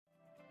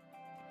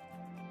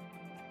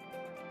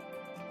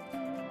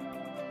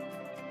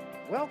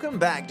Welcome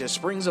back to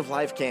Springs of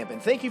Life Camp,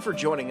 and thank you for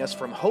joining us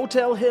from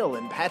Hotel Hill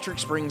in Patrick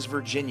Springs,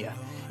 Virginia.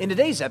 In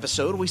today's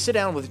episode, we sit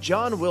down with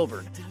John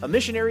Wilburn, a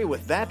missionary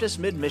with Baptist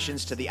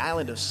Mid-Missions to the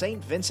island of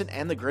St. Vincent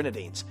and the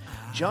Grenadines.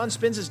 John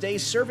spends his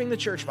days serving the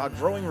church by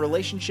growing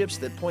relationships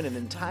that point an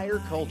entire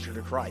culture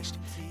to Christ,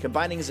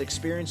 combining his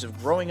experience of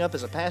growing up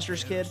as a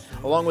pastor's kid,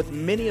 along with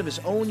many of his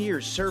own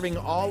years serving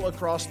all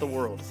across the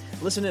world.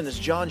 Listen in as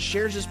John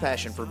shares his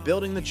passion for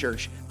building the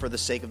church for the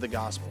sake of the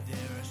gospel.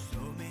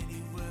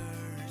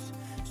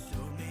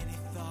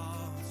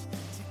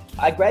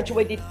 I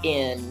graduated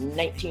in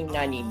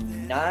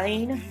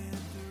 1999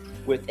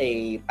 with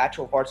a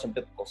Bachelor of Arts in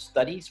Biblical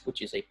Studies,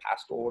 which is a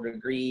pastoral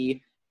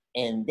degree.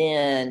 And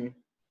then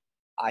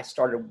I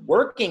started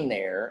working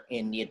there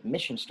in the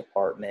admissions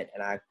department,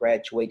 and I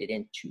graduated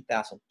in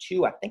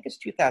 2002. I think it's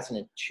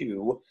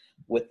 2002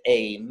 with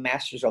a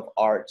Master's of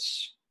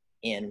Arts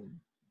in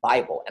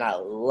Bible. And I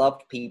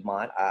loved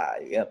Piedmont.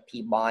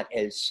 Piedmont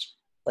has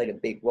played a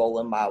big role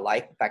in my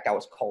life. In fact, I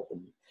was called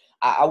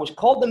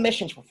to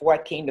missions before I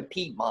came to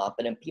Piedmont,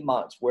 but in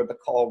Piedmont's where the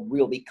call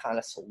really kind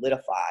of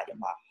solidified in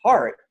my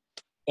heart.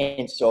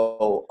 And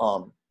so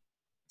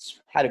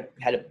had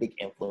a big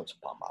influence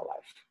upon my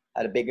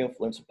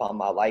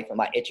life. And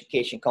my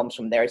education comes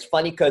from there. It's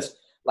funny because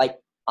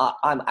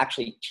I'm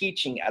actually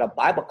teaching at a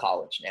Bible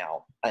college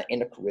now in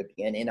the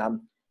Caribbean,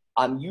 and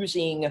I'm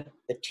using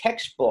the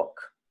textbook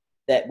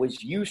that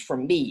was used for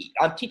me.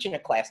 I'm teaching a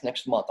class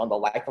next month on the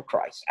life of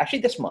Christ.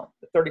 Actually this month,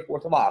 the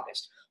 34th of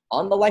August.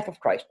 On the life of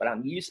Christ, but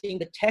I'm using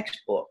the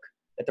textbook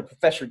that the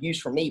professor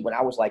used for me when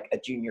I was like a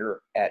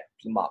junior at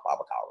Piedmont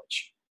Bible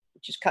College,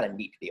 which is kind of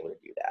neat to be able to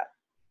do that.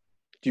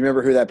 Do you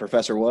remember who that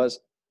professor was?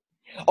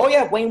 Oh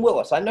yeah, Wayne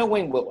Willis. I know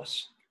Wayne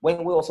Willis.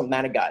 Wayne Willis, a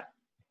man of God.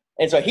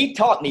 And so he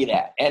taught me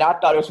that. And I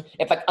thought it was,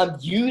 in fact, I'm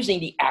using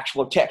the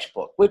actual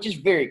textbook, which is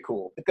very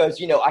cool because,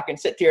 I can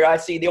sit here, I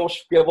see the old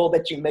scribble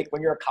that you make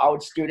when you're a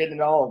college student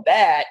and all of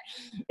that.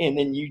 And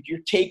then you're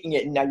taking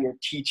it and now you're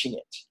teaching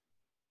it.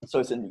 So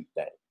it's a neat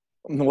thing.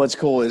 What's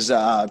cool is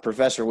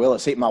Professor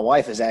Willis, my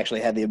wife has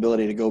actually had the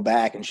ability to go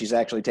back, and she's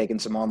actually taken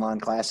some online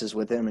classes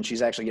with him, and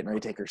she's actually getting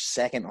ready to take her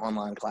second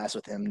online class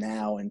with him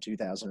now in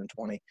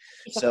 2020.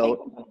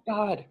 Oh my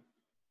God.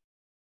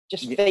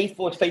 Just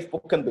faithful as faithful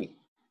can be.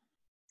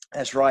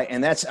 That's right.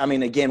 And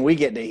again, we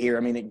get to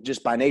hear,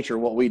 just by nature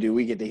of what we do,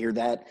 we get to hear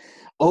that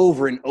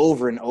over and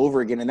over and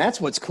over again. And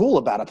that's what's cool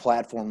about a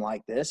platform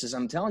like this is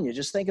I'm telling you,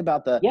 just think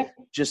about the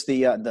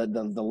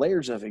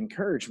layers of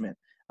encouragement.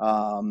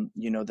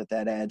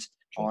 That adds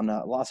on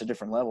lots of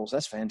different levels.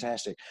 That's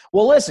fantastic.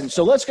 Well, listen,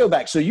 so let's go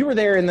back. So you were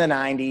there in the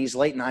 90s,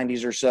 late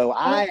 90s or so.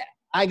 I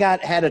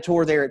had a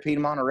tour there at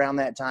Piedmont around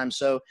that time.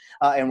 So,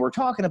 and we're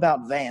talking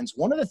about vans.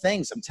 One of the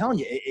things I'm telling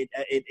you,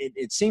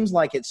 it seems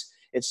like it's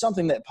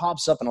something that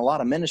pops up in a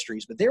lot of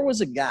ministries, but there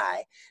was a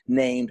guy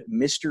named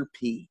Mr.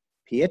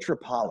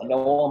 Pietropalo. I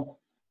know him.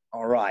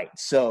 All right.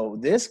 So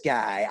this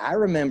guy, I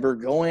remember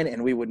going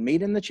and we would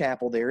meet in the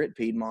chapel there at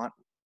Piedmont.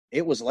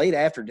 It was late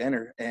after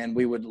dinner, and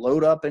we would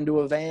load up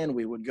into a van.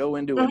 We would go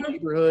into a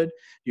neighborhood.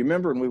 You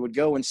remember? And we would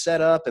go and set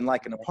up in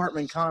like an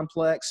apartment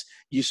complex.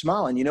 You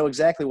smiling, you know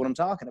exactly what I'm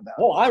talking about.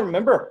 Oh, I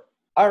remember.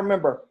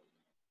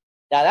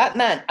 Now that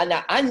man,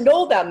 I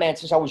know that man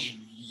since I was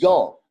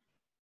young.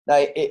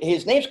 Now,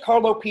 his name's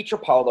Carlo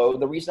Pietropalo.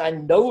 The reason I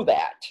know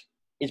that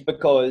is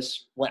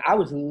because when I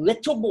was a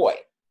little boy,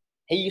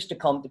 he used to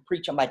come to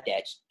preach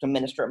to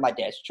minister at my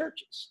dad's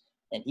churches.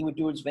 And he would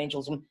do his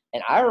evangelism.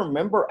 And I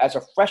remember as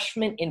a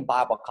freshman in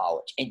Bible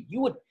college, and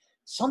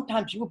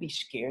sometimes you would be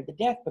scared to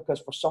death because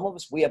for some of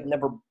us, we have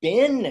never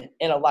been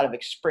in a lot of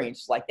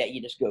experiences like that.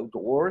 You just go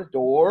door to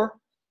door,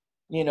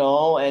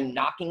 and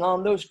knocking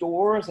on those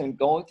doors and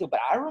going through.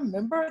 But I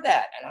remember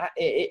that. And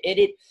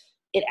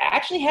it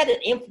actually had an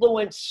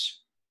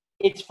influence.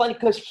 It's funny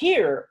because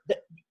here,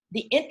 the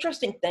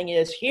interesting thing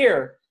is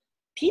here,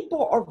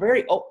 people are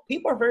very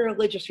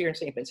religious here in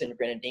St. Vincent and the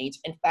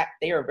Grenadines. In fact,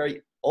 they are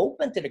very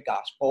open to the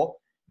gospel.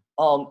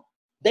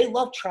 They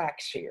love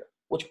tracts here,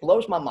 which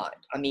blows my mind.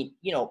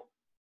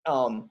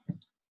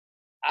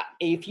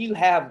 If you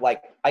have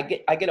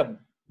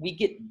we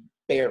get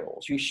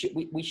barrels. We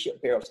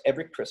ship barrels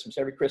every Christmas.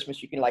 Every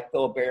Christmas you can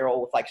fill a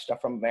barrel with stuff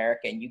from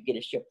America and you get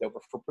it shipped over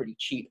for pretty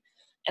cheap.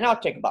 And I'll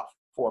take about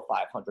 400 or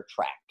 500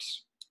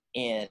 tracts.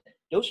 And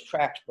those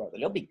tracts, brother,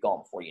 they'll be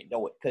gone before you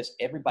know it because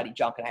everybody,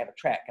 John, can I have a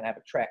tract? Can I have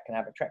a tract? Can I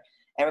have a tract?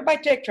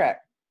 Everybody take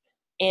tract.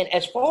 And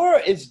as far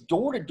as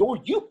door to door,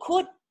 you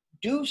could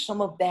do some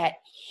of that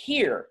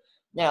here.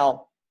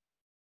 Now,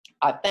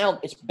 I found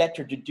it's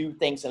better to do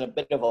things in a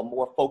bit of a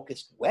more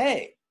focused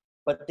way,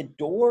 but the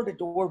door to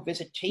door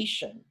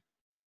visitation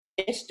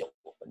is still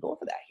open door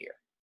for that here.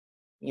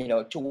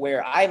 To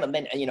where I'm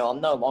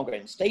no longer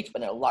in the States,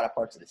 but in a lot of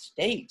parts of the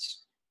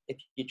States, if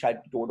you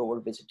tried door-to-door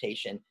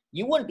visitation,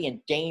 you wouldn't be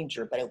in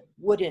danger, but it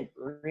wouldn't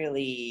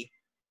really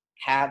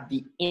have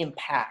the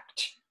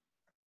impact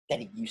that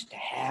it used to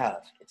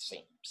have, it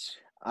seems.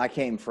 I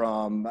came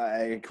from,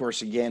 of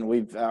course, again,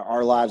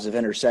 our lives have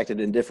intersected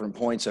in different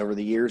points over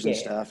the years and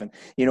stuff. And,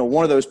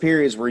 one of those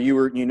periods where you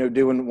were,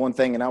 doing one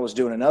thing and I was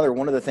doing another,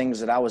 one of the things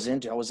that I was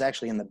into, I was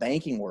actually in the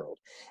banking world.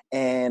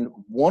 And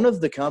one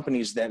of the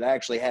companies that I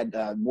actually had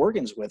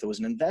workings with, it was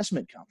an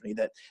investment company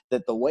that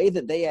the way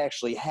that they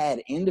actually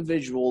had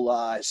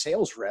individual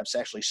sales reps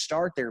actually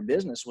start their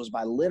business was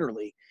by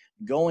literally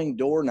going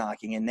door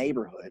knocking in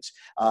neighborhoods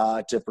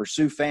to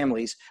pursue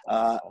families,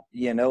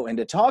 and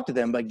to talk to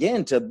them,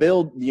 again, to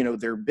build,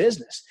 their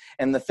business.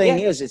 And the thing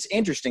is, it's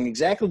interesting,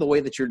 exactly the way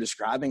that you're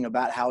describing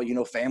about how,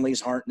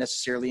 families aren't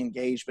necessarily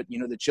engaged, but,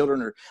 the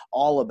children are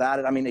all about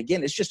it. I mean,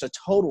 again, it's just a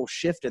total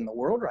shift in the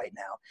world right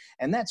now.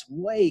 And that's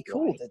way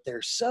cool that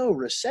they're so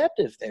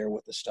receptive there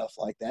with the stuff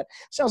like that.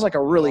 Sounds like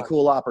a really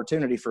cool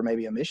opportunity for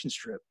maybe a mission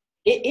trip.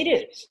 It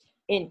is.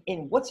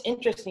 And what's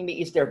interesting to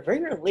me is they're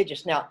very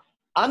religious. Now,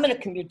 I'm in a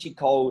community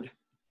called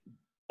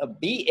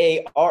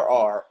Barrouallie,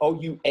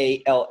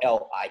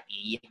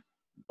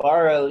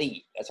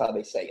 Barrouallie. That's how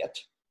they say it.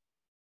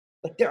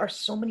 But there are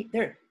so many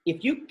there.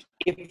 If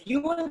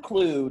you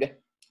include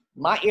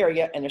my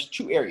area, and there's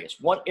two areas,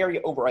 one area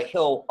over a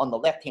hill on the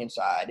left-hand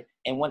side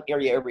and one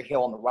area over a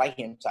hill on the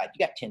right-hand side,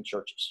 you got 10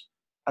 churches.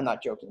 I'm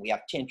not joking. We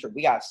have 10 churches.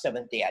 We got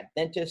Seventh-day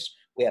Adventist.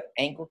 We have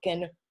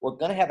Anglican. We're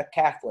going to have a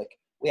Catholic.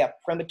 We have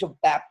Primitive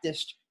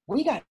Baptist.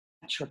 We got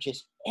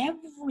churches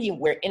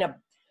everywhere.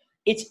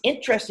 It's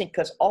interesting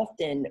because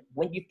often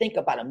when you think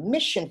about a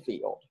mission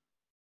field,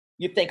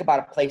 you think about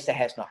a place that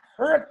has not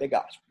heard the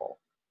gospel.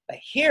 But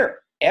here,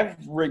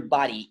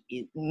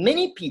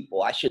 many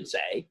people, I should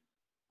say,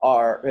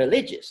 are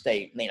religious.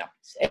 They may not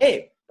be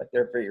saved, but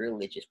they're very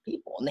religious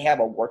people, and they have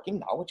a working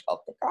knowledge of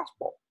the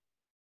gospel.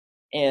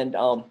 And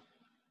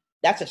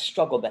that's a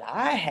struggle that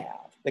I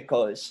have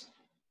because,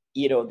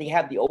 they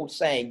have the old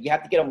saying, you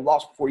have to get them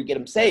lost before you get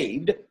them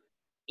saved.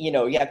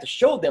 You have to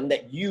show them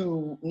that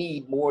you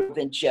need more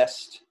than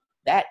just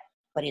that,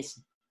 but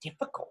it's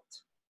difficult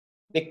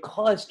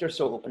because they're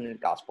so open to the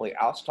gospel.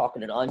 I was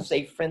talking to an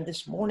unsaved friend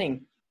this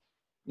morning.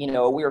 We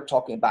were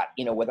talking about,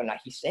 whether or not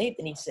he's saved.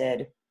 And he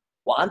said,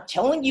 well, I'm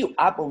telling you,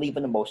 I believe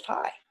in the Most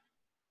High.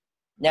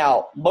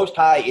 Now, Most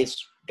High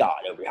is God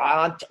over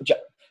here.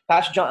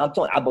 Pastor John, I'm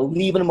telling you, I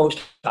believe in the Most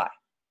High.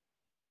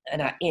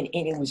 And I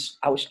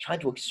was trying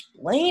to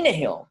explain to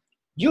him,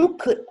 you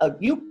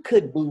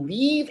could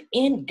believe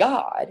in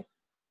God,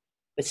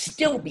 but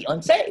still be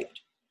unsaved.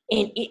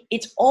 And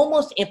it's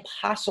almost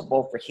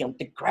impossible for him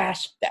to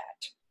grasp that.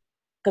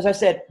 Because I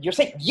said, you're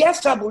saying,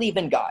 yes, I believe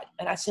in God.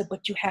 And I said,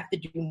 but you have to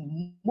do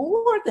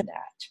more than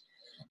that.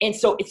 And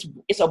so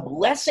it's a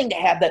blessing to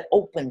have that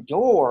open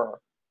door.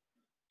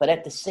 But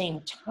at the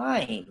same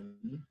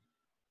time,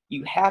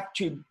 you have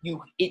to,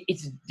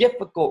 it's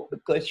difficult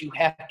because you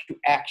have to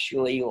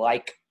actually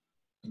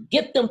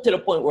get them to the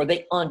point where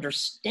they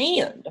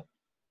understand,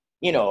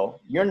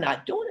 you're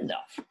not doing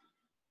enough.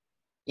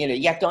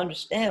 You have to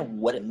understand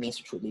what it means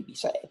to truly be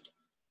saved.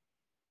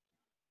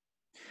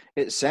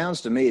 It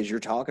sounds to me, as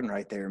you're talking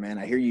right there, man,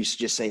 I hear you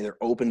just say they're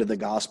open to the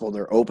gospel.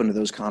 They're open to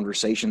those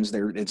conversations.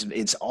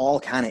 It's all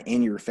kind of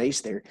in your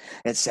face there.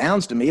 It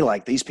sounds to me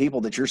like these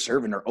people that you're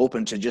serving are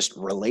open to just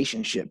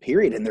relationship,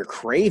 period. And they're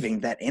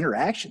craving that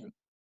interaction.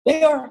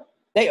 They are.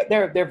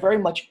 They're very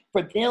much,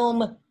 for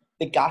them,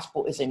 the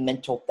gospel is a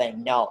mental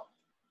thing. Now,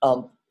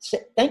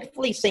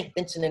 thankfully, St.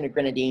 Vincent and the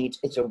Grenadines,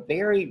 it's a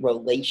very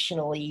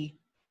relationally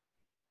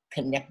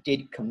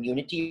connected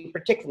community,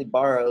 particularly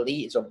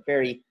Barrouallie is a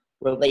very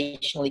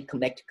relationally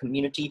connected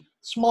community,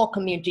 small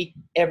community.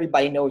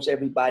 Everybody knows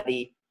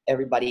everybody.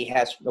 Everybody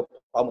has no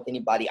problem with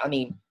anybody. I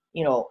mean,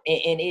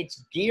 and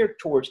it's geared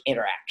towards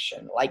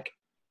interaction.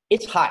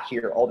 It's hot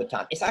here all the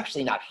time. It's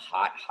actually not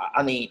hot.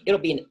 I mean, it'll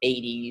be in the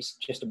 80s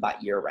just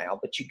about year round,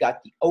 but you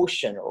got the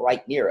ocean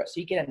right near us. So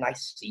you get a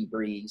nice sea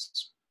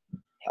breeze.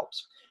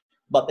 Helps.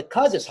 But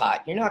because it's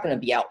hot, you're not going to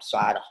be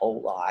outside a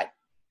whole lot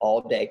all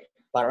day.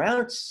 But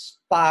around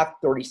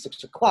 5:30,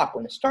 6 o'clock,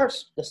 when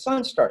the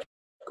sun starts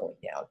going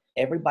down,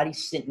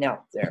 everybody's sitting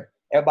out there.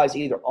 Everybody's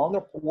either on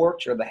their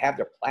porch or they have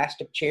their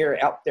plastic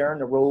chair out there on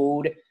the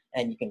road,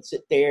 and you can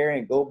sit there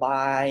and go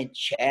by and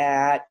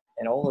chat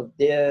and all of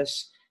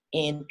this.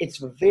 And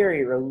it's a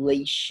very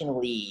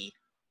relationally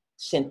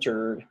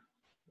centered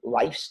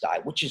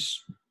lifestyle, which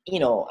is,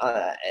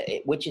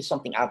 which is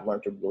something I've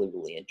learned to really,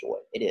 really enjoy.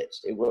 It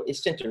is.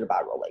 It's centered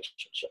about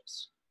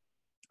relationships.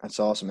 That's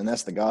awesome. And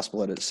that's the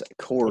gospel at its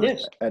core,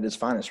 at its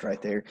finest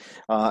right there.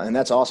 And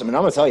that's awesome. And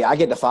I'm going to tell you, I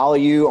get to follow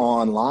you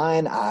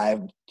online.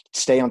 I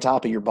stay on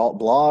top of your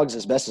blogs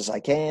as best as I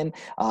can.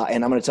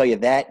 And I'm going to tell you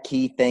that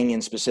key thing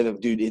in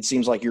specific, dude, it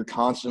seems like you're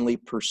constantly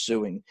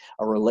pursuing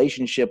a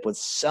relationship with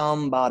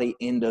somebody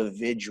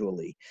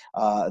individually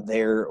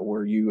there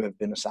where you have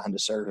been assigned to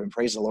serve. And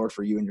praise the Lord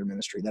for you and your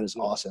ministry. That is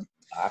awesome.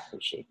 I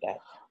appreciate that.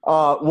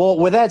 Well,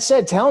 with that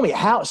said, tell me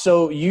how.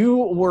 So you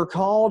were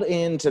called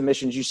into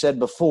missions. You said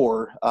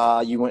before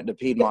you went to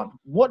Piedmont.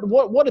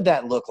 What did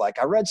that look like?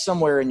 I read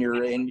somewhere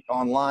in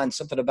online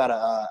something about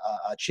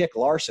a Chick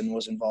Larson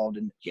was involved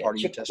in part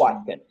of your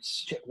testimony.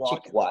 Chick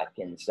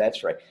Watkins.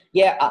 That's right.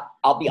 Yeah,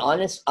 I'll be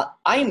honest.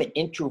 I'm an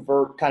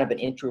introvert, kind of an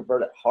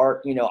introvert at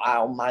heart. You know, I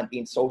don't mind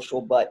being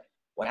social, but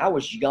when I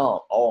was young,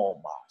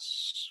 oh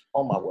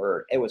my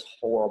word, it was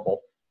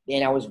horrible.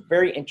 And I was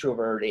very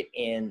introverted,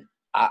 and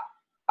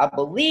I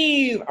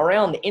believe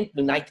around the end of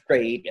the 9th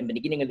grade and the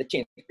beginning of the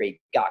 10th grade,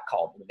 got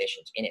called to the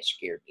missions, and it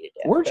scared me to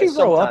death. Where'd you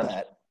grow up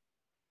at?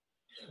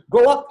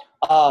 Grow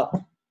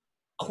up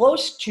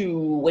close to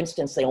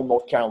Winston-Salem,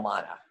 North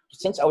Carolina.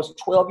 Since I was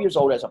 12 years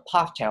old, I was in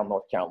Pofftown,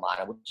 North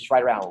Carolina, which is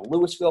right around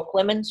Louisville,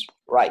 Clemens,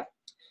 right?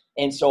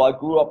 And so I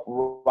grew up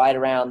right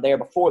around there.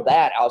 Before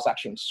that, I was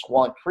actually in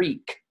Swan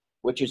Creek,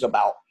 which is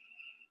about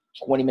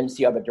 20 minutes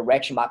the other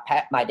direction.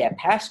 My dad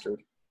pastored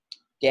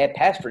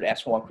at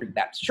Swan Creek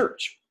Baptist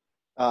Church.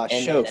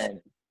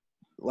 Schoaf.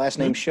 Last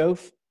name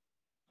Schoaf?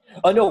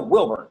 Oh, no,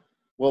 Wilburn.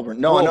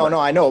 No,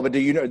 I know. But do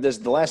you know, does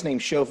the last name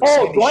Schoaf?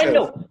 Oh, do I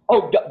know?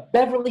 Oh,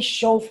 Beverly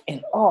Schoaf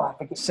and, I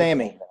forget.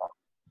 Sammy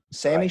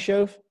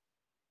Schoaf?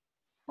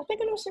 I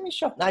think I know Sammy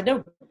Schoaf.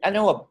 I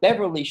know a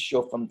Beverly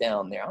Schoaf from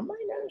down there. I might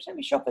know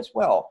Sammy Schoaf as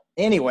well.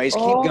 Anyways,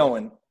 keep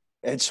going.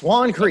 It's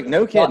Swan Creek,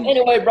 no kidding.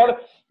 Anyway, brother,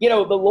 you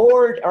know, the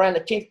Lord, around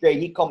the 10th grade,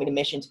 he called me to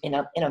missions,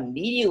 and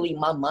immediately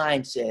my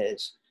mind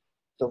says,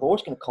 the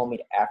Lord's going to call me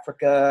to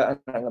Africa,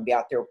 and I'm going to be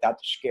out there without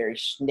the scary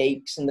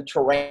snakes and the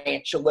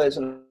tarantulas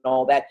and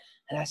all that.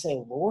 And I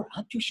say, Lord,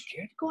 I'm too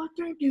scared to go out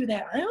there and do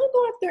that. I don't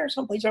go out there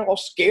someplace that's all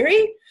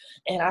scary.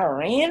 And I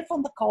ran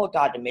from the call of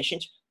God to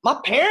missions. My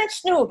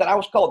parents knew that I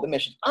was called to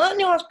missions. I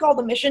knew I was called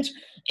to missions,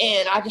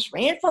 and I just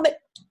ran from it.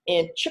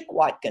 And Chick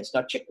Watkins,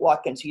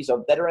 he's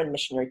a veteran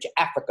missionary to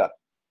Africa.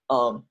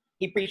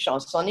 He preached on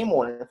Sunday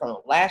morning from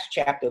the last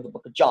chapter of the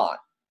book of John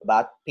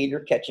about Peter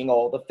catching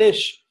all the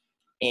fish.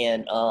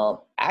 And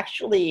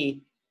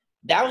actually,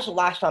 that was the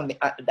last time.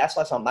 That's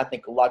the last time I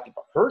think a lot of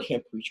people heard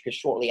him preach, because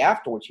shortly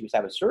afterwards he was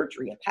having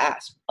surgery and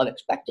passed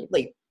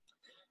unexpectedly.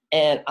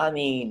 And I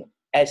mean,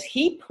 as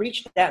he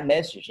preached that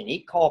message and he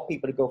called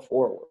people to go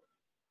forward,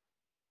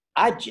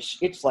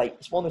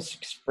 it's one of those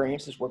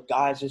experiences where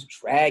God is just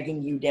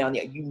dragging you down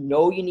there. You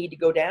know you need to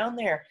go down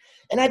there.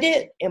 And I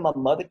did. And my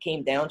mother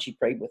came down. She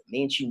prayed with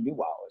me, and she knew I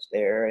was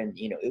there. And,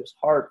 you know, it was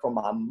hard for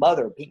my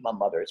mother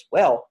as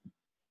well.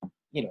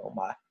 You know,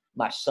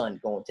 my son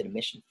going to the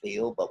mission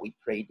field, but we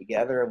prayed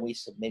together and we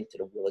submitted to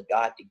the will of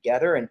God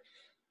together. And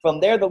from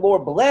there, the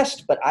Lord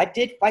blessed, but I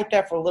did fight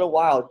that for a little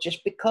while,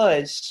 just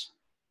because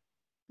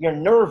you're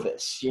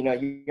nervous. You know,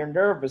 you're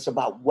nervous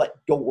about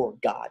what door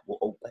God will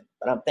open.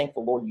 But I'm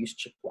thankful the Lord used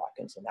Chick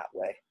Watkins in that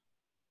way.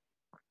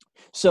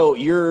 So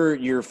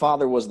your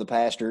father was the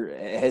pastor.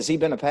 Has he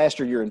been a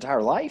pastor your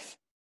entire life?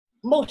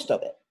 Most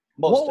of it.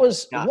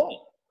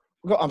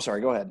 I'm sorry,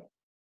 go ahead.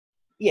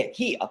 Yeah,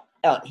 he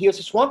was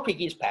a Swan Creek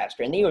East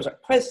pastor, and he was a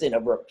president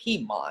of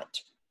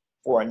Piedmont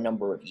for a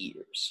number of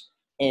years.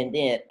 And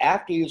then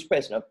after he was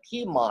president of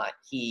Piedmont,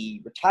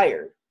 he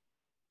retired.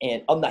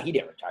 And he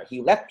didn't retire.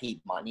 He left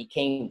Piedmont. He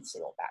came to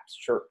Salem Baptist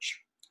Church,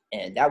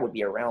 and that would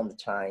be around the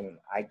time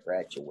I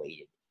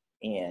graduated.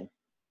 And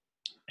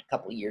a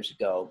couple of years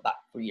ago, about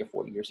 3 or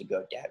 4 years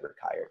ago, Dad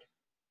retired,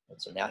 and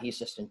so now he's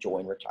just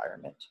enjoying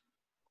retirement.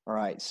 All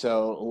right,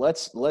 so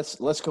let's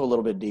go a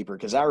little bit deeper,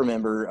 because I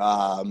remember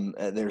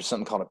there's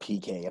something called a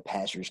PK, a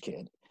pastor's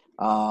kid.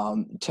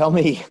 Tell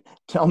me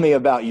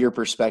about your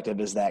perspective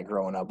as that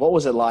growing up. What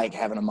was it like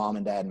having a mom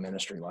and dad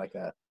ministry like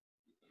that?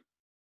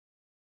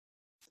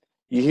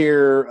 You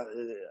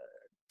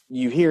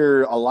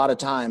hear a lot of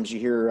times,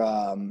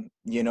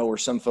 where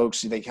some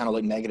folks, they kind of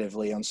look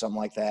negatively on something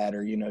like that,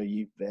 or,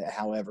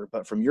 however,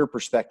 but from your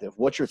perspective,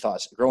 what's your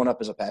thoughts growing up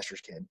as a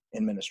pastor's kid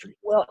in ministry?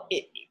 Well,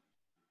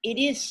 it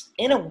is,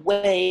 in a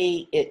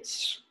way,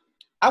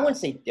 I wouldn't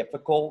say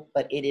difficult,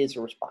 but it is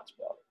a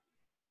responsibility.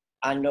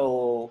 I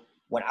know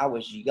when I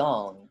was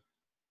young,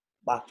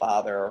 my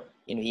father,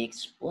 he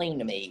explained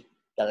to me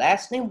the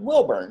last name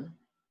Wilburn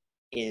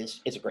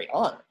is a great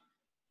honor.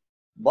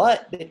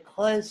 But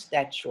because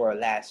that's your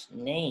last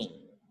name,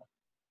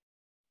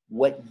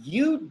 what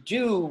you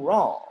do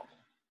wrong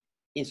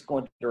is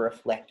going to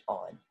reflect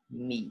on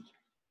me.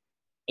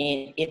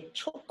 And it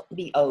took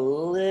me a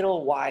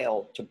little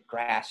while to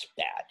grasp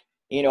that.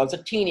 As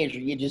a teenager,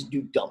 you just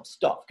do dumb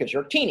stuff because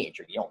you're a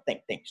teenager. You don't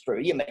think things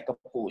through. You make a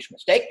foolish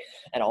mistake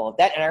and all of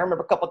that. And I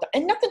remember a couple of times,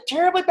 and nothing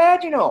terribly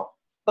bad,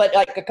 but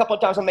like a couple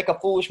of times I make a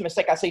foolish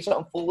mistake. I say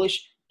something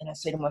foolish, and I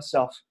say to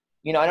myself,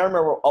 I don't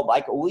remember,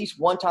 like at least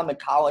one time in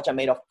college, I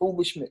made a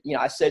foolish,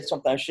 I said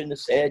something I shouldn't have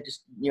said,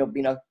 just,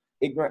 being an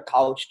ignorant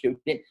college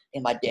student.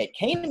 And my dad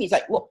came and he's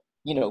like, look,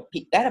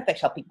 that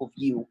affects how people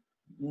view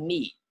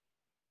me.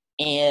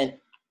 And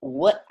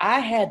what I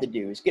had to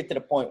do is get to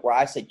the point where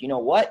I said, you know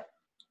what?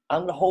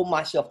 I'm going to hold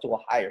myself to a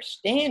higher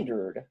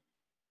standard,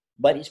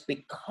 but it's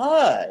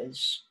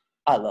because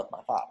I love my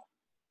father.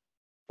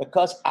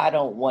 Because I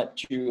don't want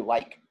to,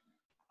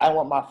 I don't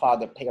want my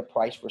father to pay a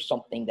price for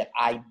something that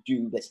I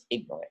do that's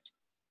ignorant.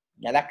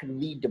 Now, that could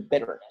lead to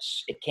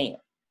bitterness. It can.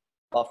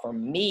 But for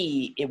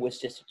me, it was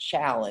just a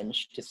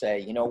challenge to say,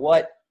 you know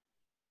what?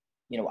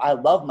 I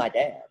love my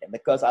dad. And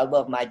because I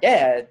love my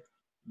dad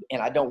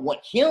and I don't want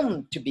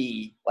him to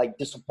be like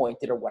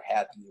disappointed or what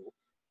have you,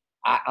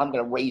 I'm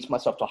going to raise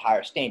myself to a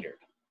higher standard.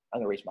 I'm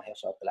going to raise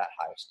myself to that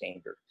higher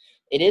standard.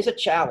 It is a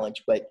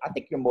challenge, but I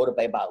think you're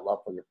motivated by love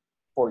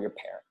for your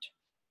parent.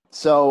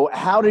 So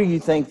how do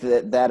you think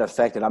that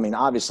affected? I mean,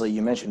 obviously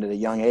you mentioned at a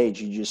young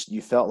age,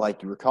 you felt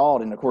like you were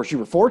called. And of course you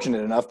were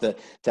fortunate enough to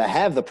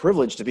have the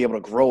privilege to be able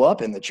to grow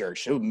up in the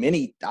church. So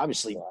many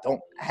obviously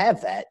don't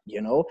have that,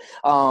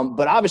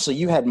 but obviously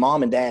you had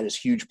mom and dad as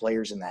huge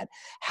players in that.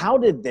 How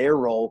did their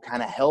role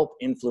kind of help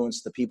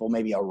influence the people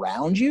maybe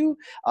around you?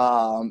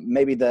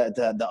 Maybe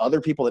the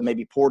other people that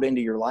maybe poured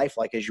into your life,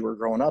 like as you were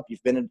growing up,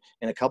 you've been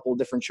in a couple of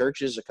different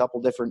churches, a couple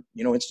of different,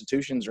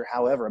 institutions or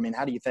however. I mean,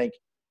 how do you think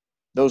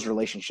those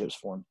relationships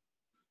formed?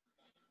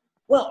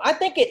 Well, I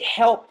think it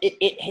helped.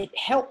 It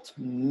helped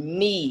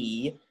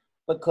me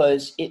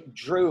because it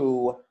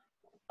drew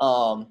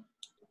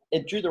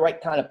the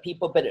right kind of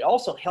people, but it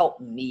also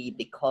helped me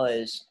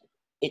because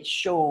it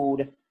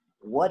showed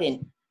what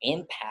an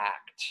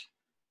impact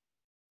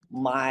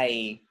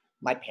my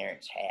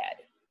parents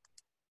had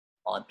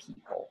on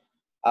people.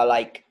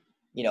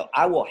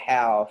 I will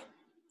have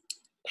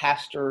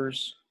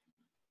pastors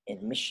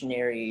and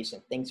missionaries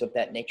and things of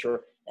that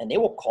nature, and they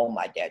will call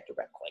my dad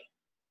directly.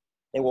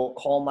 They will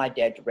call my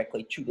dad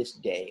directly to this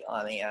day.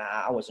 I mean,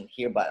 I wasn't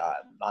here, but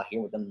I'm not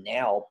here with them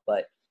now.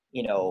 But,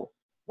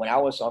 when I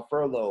was on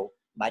furlough,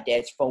 my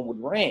dad's phone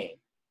would ring,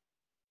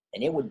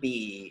 and it would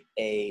be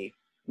a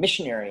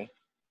missionary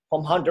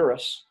from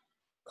Honduras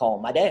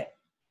calling my dad.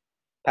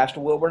 Pastor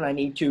Wilburn, I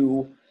need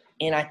to.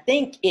 And I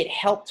think it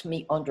helped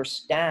me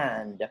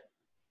understand,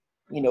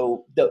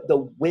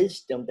 the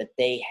wisdom that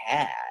they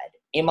had.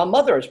 And my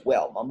mother as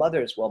well. My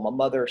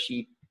mother,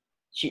 she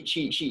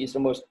is the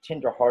most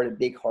tender-hearted,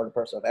 big-hearted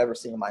person I've ever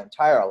seen in my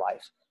entire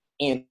life.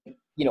 And,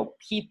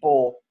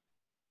 people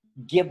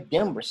give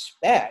them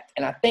respect.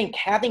 And I think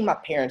having my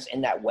parents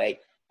in that way,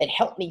 it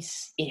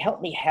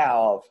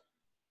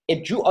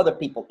drew other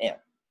people in.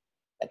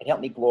 That could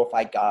help me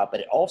glorify God, but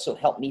it also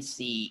helped me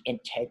see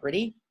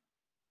integrity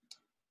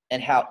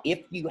and how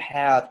if you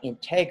have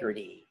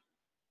integrity,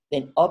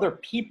 then other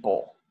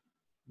people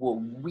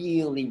will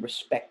really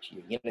respect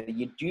you.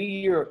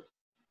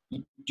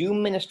 You do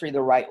ministry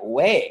the right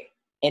way.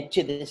 And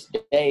to this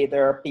day,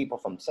 there are people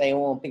from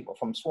Salem, people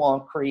from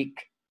Swan Creek.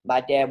 My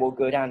dad will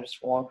go down to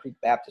Swan Creek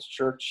Baptist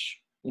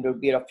Church,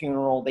 be at a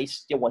funeral. They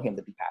still want him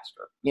to be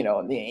pastor,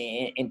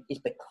 and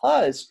it's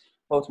because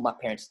both of my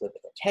parents live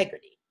with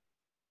integrity.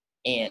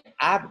 And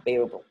I've been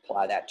able to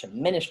apply that to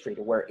ministry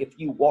to where if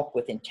you walk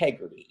with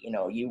integrity,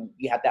 you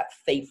have that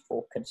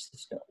faithful,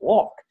 consistent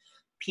walk,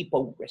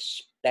 people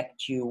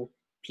respect you.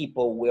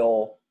 People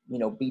will,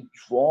 be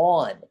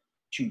drawn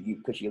to you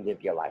because you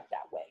live your life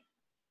that way.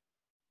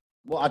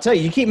 Well, I'll tell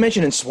you, you keep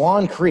mentioning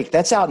Swan Creek.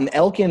 That's out in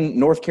Elkin,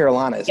 North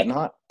Carolina, is it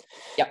not?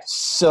 Yep.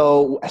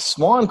 So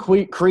Swan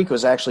Creek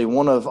was actually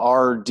one of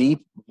our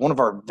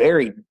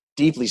very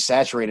deeply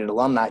saturated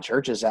alumni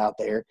churches out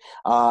there.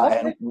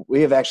 And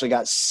we have actually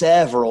got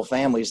several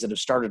families that have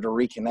started to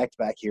reconnect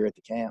back here at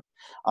the camp.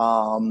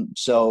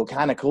 So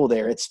kind of cool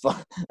there. It's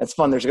fun. It's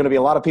fun. There's going to be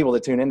a lot of people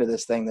that tune into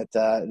this thing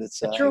that's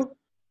true.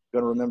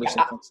 Going to remember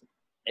some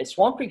things.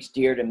 Swan Creek's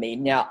dear to me.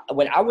 Now,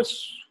 when I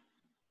was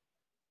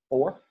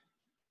 4,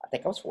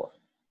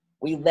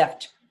 we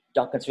left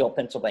Duncansville,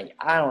 Pennsylvania.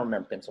 I don't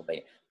remember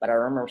Pennsylvania, but I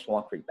remember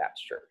Swan Creek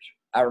Baptist Church.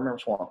 I remember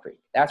Swan Creek.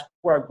 That's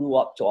where I grew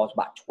up till I was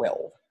about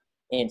 12.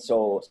 And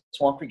so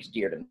Swan Creek's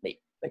dear to me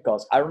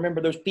because I remember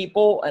those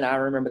people and I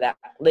remember that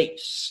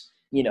place,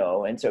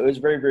 and so it was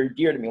very, very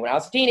dear to me. When I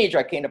was a teenager,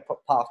 I came to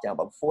Pottstown,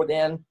 but before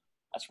then,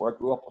 that's where I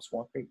grew up, was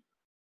Swan Creek.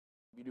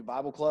 You do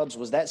Bible clubs.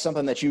 Was that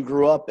something that you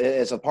grew up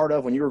as a part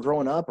of when you were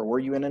growing up, or were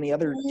you in any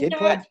other kid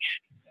clubs?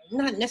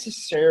 Not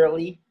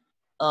necessarily.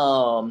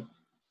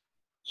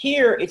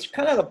 Here, it's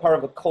kind of a part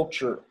of a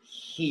culture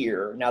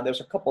here. Now,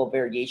 there's a couple of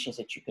variations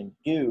that you can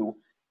do.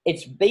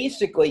 It's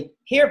basically,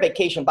 here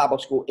Vacation Bible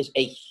School is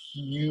a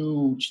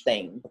huge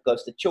thing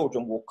because the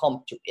children will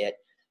come to it.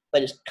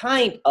 But it's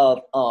kind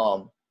of,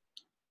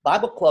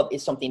 Bible club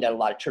is something that a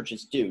lot of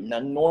churches do. Now,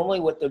 normally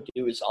what they'll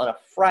do is on a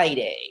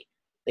Friday,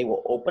 they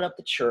will open up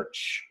the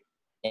church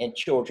and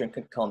children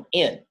can come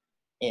in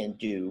and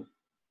do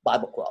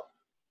Bible club.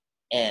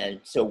 And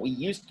so we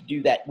used to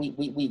do that. We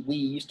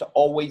used to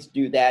always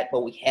do that,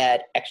 but we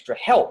had extra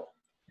help.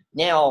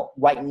 Now,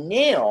 right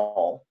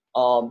now,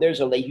 there's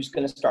a lady who's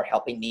going to start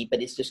helping me,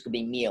 but it's just going to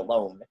be me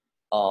alone.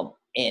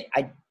 And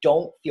I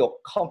don't feel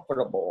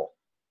comfortable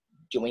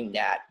doing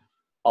that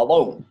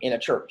alone in a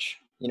church.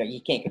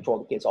 You can't control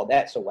the kids, all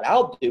that. So what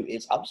I'll do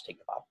is I'll just take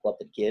the Bible club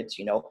to the kids.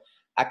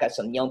 I got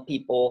some young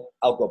people.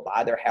 I'll go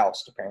by their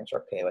house. The parents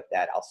are okay with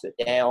that. I'll sit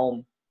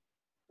down.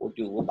 We'll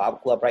do a little Bible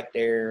club right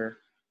there.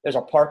 There's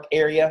a park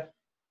area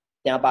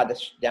down by the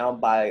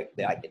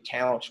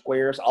town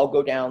squares. I'll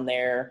go down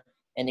there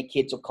and the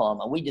kids will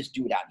come, and we just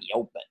do it out in the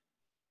open.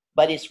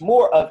 But it's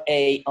more of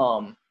a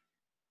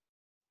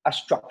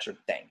structured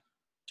thing,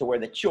 to where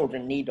the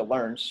children need to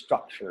learn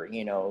structure,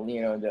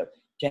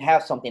 to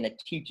have something that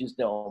teaches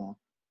them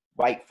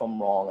right from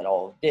wrong and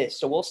all of this.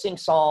 So we'll sing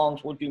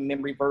songs, we'll do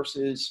memory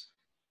verses,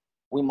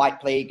 we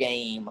might play a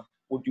game,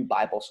 we'll do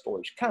Bible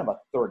stories, kind of a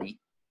 30,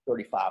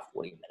 35,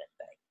 40-minute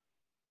thing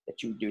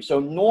that you do. So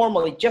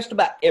normally, just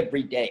about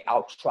every day,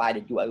 I'll try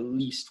to do at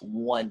least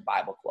one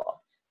Bible club,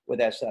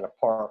 whether that's at a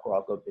park or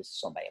I'll go visit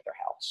somebody at their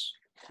house.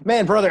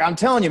 Man, brother, I'm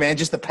telling you, man,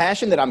 just the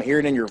passion that I'm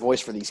hearing in your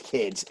voice for these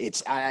kids.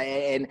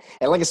 And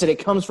like I said, it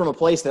comes from a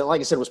place that,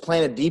 like I said, was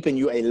planted deep in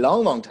you a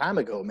long, long time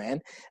ago,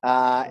 man.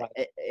 Right.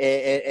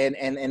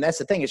 And that's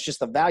the thing. It's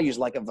just the values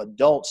like of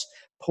adults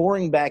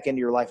pouring back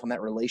into your life on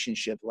that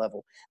relationship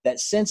level.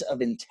 That sense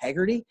of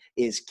integrity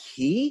is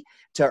key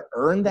to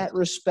earn that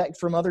respect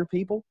from other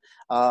people.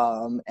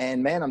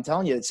 And man, I'm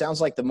telling you, it sounds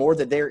like the more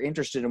that they're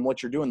interested in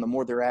what you're doing, the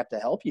more they're apt to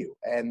help you.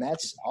 And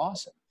that's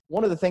awesome.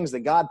 One of the things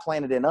that God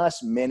planted in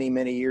us many,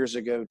 many years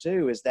ago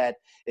too is that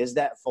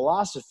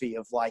philosophy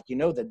of like,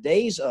 the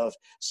days of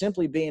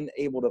simply being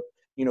able to,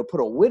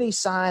 put a witty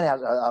sign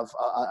out of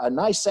a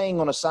nice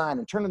saying on a sign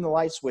and turning the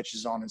light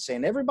switches on and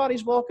saying,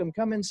 everybody's welcome,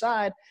 come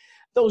inside.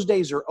 Those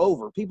days are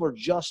over. People are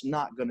just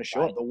not going to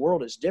show up. The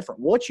world is different.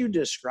 What you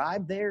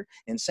described there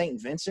in St.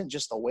 Vincent,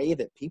 just the way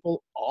that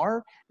people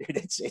are,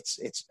 it's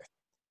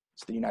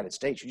the United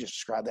States. You just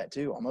described that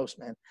too, almost,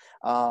 man.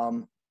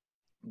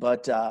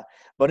 But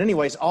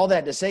anyways, all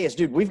that to say is,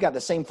 dude, we've got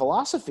the same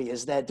philosophy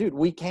is that, dude,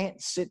 we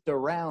can't sit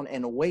around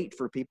and wait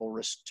for people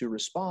to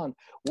respond.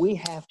 We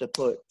have to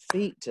put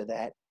feet to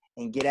that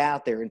and get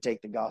out there and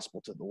take the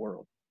gospel to the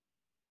world.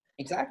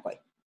 Exactly.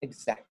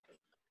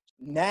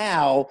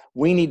 Now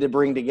we need to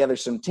bring together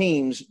some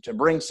teams to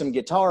bring some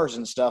guitars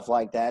and stuff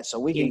like that so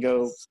we can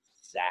go.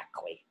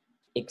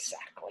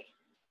 Exactly.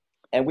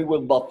 And we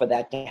would love for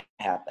that to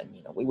happen.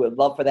 We would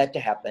love for that to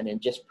happen,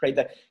 and just pray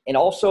that. And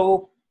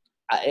also,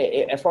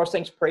 as far as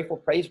things, pray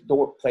the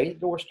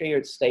door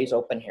stays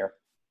open here,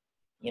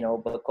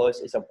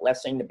 because it's a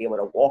blessing to be able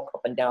to walk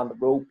up and down the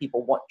road.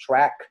 People want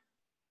track.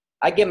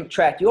 I give them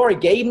track. You already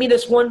gave me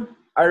this one.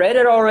 I read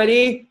it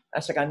already. I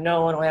was like, I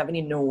know, I don't have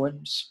any new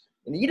ones.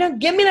 And you didn't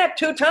give me that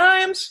 2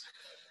 times.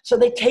 So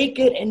they take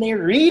it and they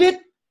read it.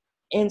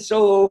 And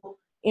so,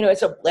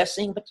 it's a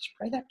blessing, but just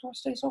pray that door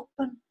stays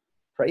open.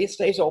 Pray it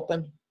stays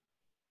open.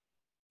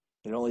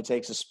 It only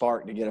takes a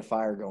spark to get a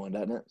fire going,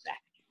 doesn't it?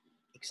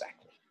 Exactly.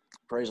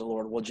 Praise the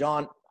Lord. Well,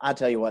 John, I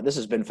tell you what, this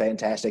has been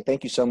fantastic.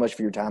 Thank you so much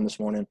for your time this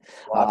morning.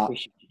 Well, I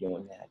appreciate you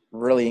doing that.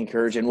 Really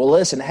encouraging. Well,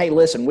 listen,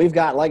 we've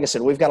got, like I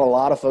said, we've got a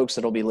lot of folks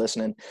that'll be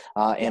listening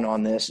in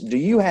on this. Do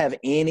you have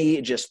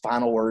any just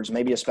final words,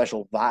 maybe a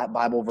special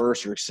Bible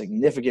verse or a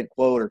significant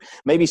quote, or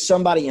maybe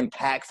somebody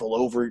impactful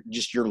over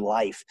just your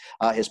life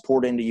has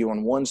poured into you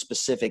on one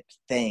specific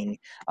thing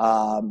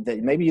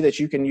that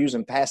you can use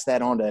and pass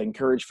that on to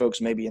encourage folks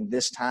maybe in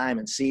this time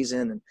and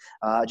season,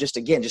 and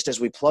just as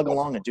we plug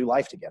along and do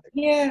life together?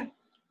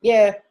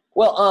 Yeah.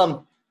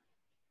 Well,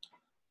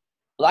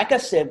 like I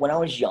said, when I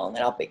was young,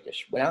 and I'll make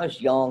this, when I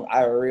was young,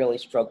 I really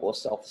struggled with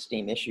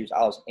self-esteem issues.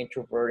 I was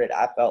introverted.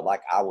 I felt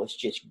like I was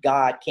just,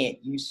 God can't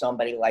use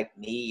somebody like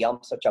me.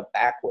 I'm such a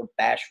backward,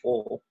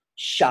 bashful,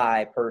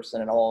 shy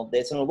person and all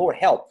this, and the Lord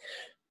helped.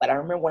 But I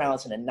remember when I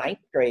was in the 9th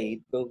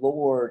grade, the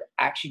Lord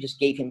actually just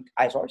gave him,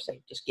 as I always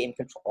say, just gave him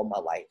control of my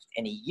life.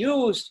 And he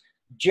used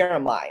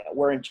Jeremiah.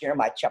 We're in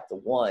Jeremiah chapter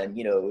 1.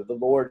 The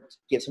Lord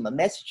gives him a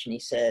message, and he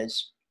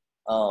says,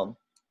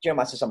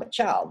 Jeremiah says, I'm a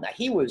child. Now,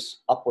 he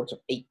was upwards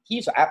of 8.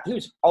 He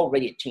was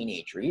already a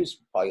teenager. He was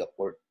probably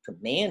upward to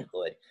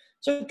manhood.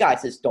 So God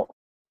says, don't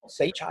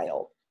say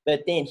child.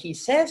 But then he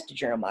says to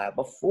Jeremiah,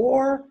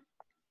 before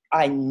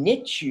I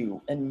knit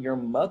you in your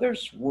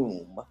mother's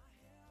womb,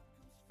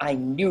 I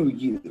knew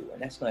you.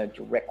 And that's not a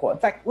direct quote. In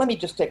fact, let me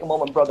just take a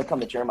moment, brother, come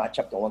to Jeremiah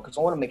chapter 1, because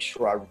I want to make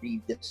sure I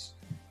read this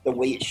the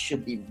way it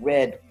should be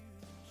read.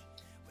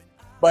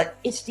 But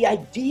it's the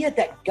idea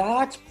that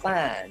God's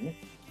plan,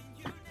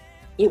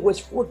 it was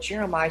for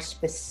Jeremiah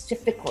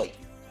specifically.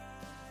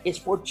 It's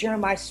for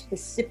Jeremiah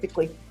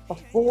specifically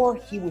before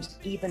he was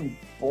even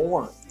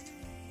born.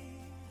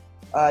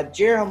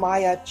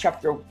 Jeremiah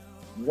chapter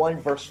 1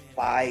 verse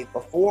 5,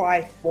 before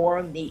I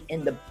formed thee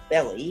in the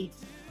belly,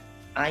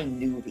 I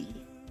knew thee.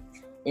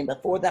 And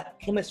before thou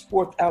camest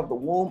forth out of the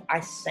womb, I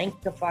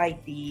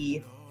sanctified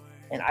thee,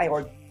 and I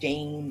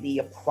ordained thee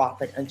a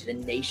prophet unto the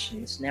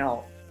nations.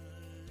 Now,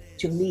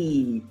 to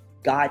me,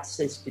 God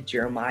says to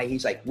Jeremiah,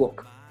 he's like,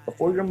 look,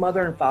 before your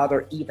mother and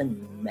father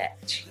even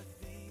met,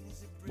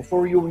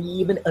 before you were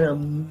even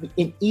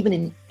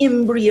an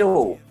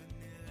embryo,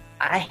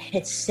 I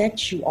had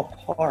set you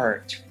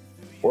apart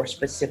for a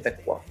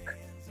specific work.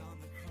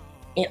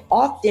 And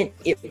often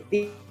it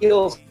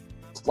feels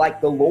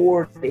like the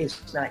Lord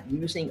is not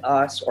using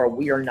us, or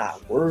we are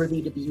not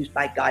worthy to be used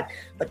by God.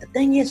 But the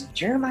thing is,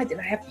 Jeremiah did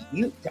not have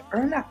to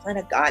earn that plan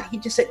of God. He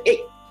just said,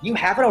 hey, you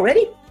have it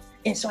already?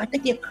 And so I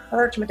think the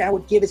encouragement I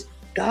would give is,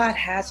 God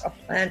has a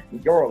plan for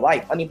your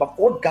life. I mean,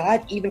 before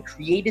God even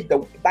created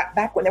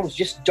back when there was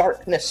just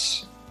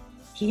darkness,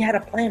 he had a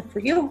plan for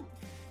you.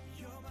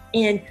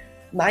 And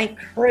my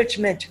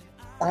encouragement,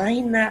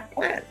 find that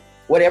plan.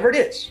 Whatever it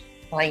is,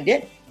 find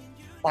it,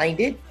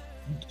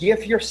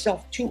 give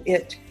yourself to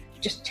it.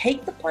 Just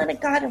take the plan of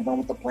God and run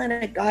with the plan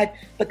of God,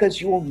 because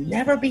you will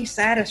never be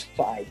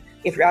satisfied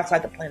if you're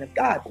outside the plan of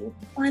God. But when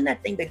you find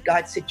that thing that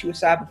God set you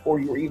aside before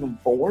you were even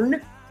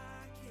born,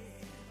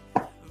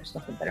 there's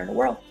nothing better in the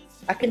world.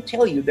 I can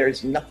tell you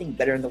there's nothing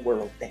better in the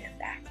world than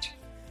that.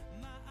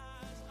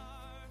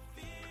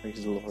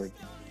 Praise the Lord.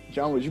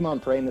 John, would you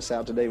mind praying this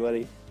out today,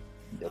 buddy?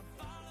 Thank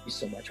you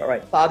so much. All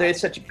right, Father,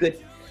 it's such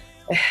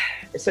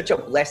a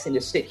blessing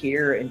to sit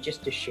here and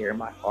just to share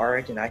my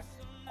heart. And I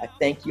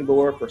thank you,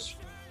 Lord, for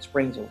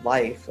Springs of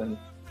Life and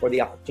for the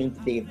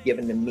opportunity you've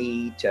given to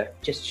me to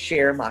just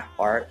share my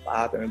heart,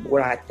 Father. And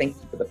Lord, I thank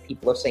you for the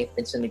people of St.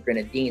 Vincent and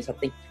Grenadines. I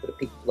thank you for the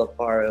people of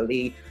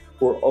Bar-Leigh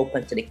who are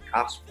open to the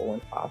gospel.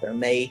 And Father,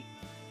 may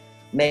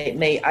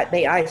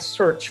I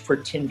search for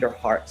tender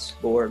hearts,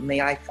 Lord.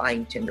 May I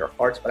find tender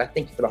hearts, but I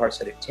thank you for the hearts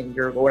that are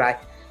tender. Lord,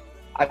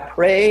 I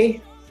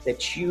pray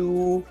that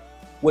you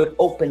would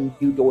open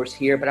new doors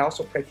here, but I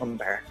also pray for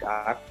America.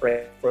 I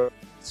pray for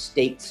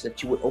states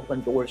that you would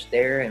open doors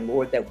there, and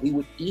Lord, that we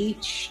would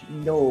each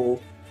know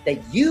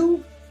that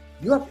you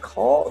have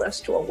called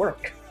us to a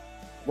work.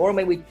 Lord,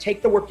 may we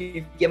take the work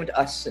you've given to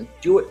us and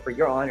do it for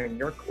your honor and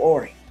your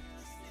glory.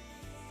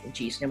 In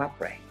Jesus' name I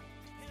pray.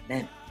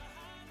 Amen.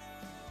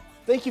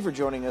 Thank you for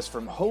joining us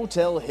from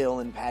Hotel Hill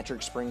in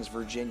Patrick Springs,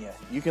 Virginia.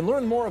 You can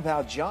learn more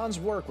about John's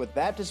work with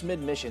Baptist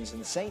Mid-Missions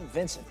in St.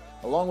 Vincent,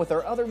 along with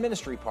our other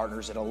ministry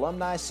partners at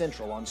Alumni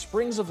Central on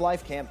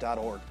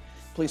springsoflifecamp.org.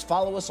 Please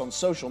follow us on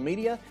social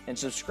media and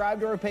subscribe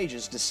to our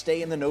pages to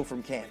stay in the know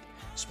from camp.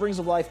 Springs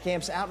of Life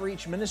Camp's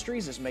outreach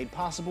ministries is made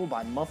possible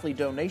by monthly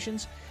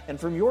donations and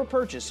from your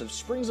purchase of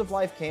Springs of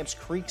Life Camp's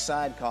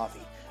Creekside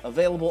Coffee,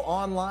 available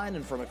online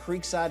and from a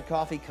Creekside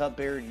Coffee cup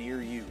bearer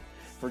near you.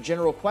 For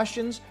general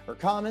questions or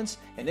comments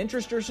and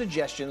interest or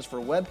suggestions for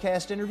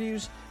webcast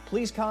interviews,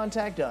 please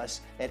contact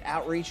us at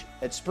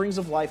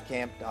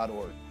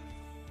outreach@springsoflifecamp.org.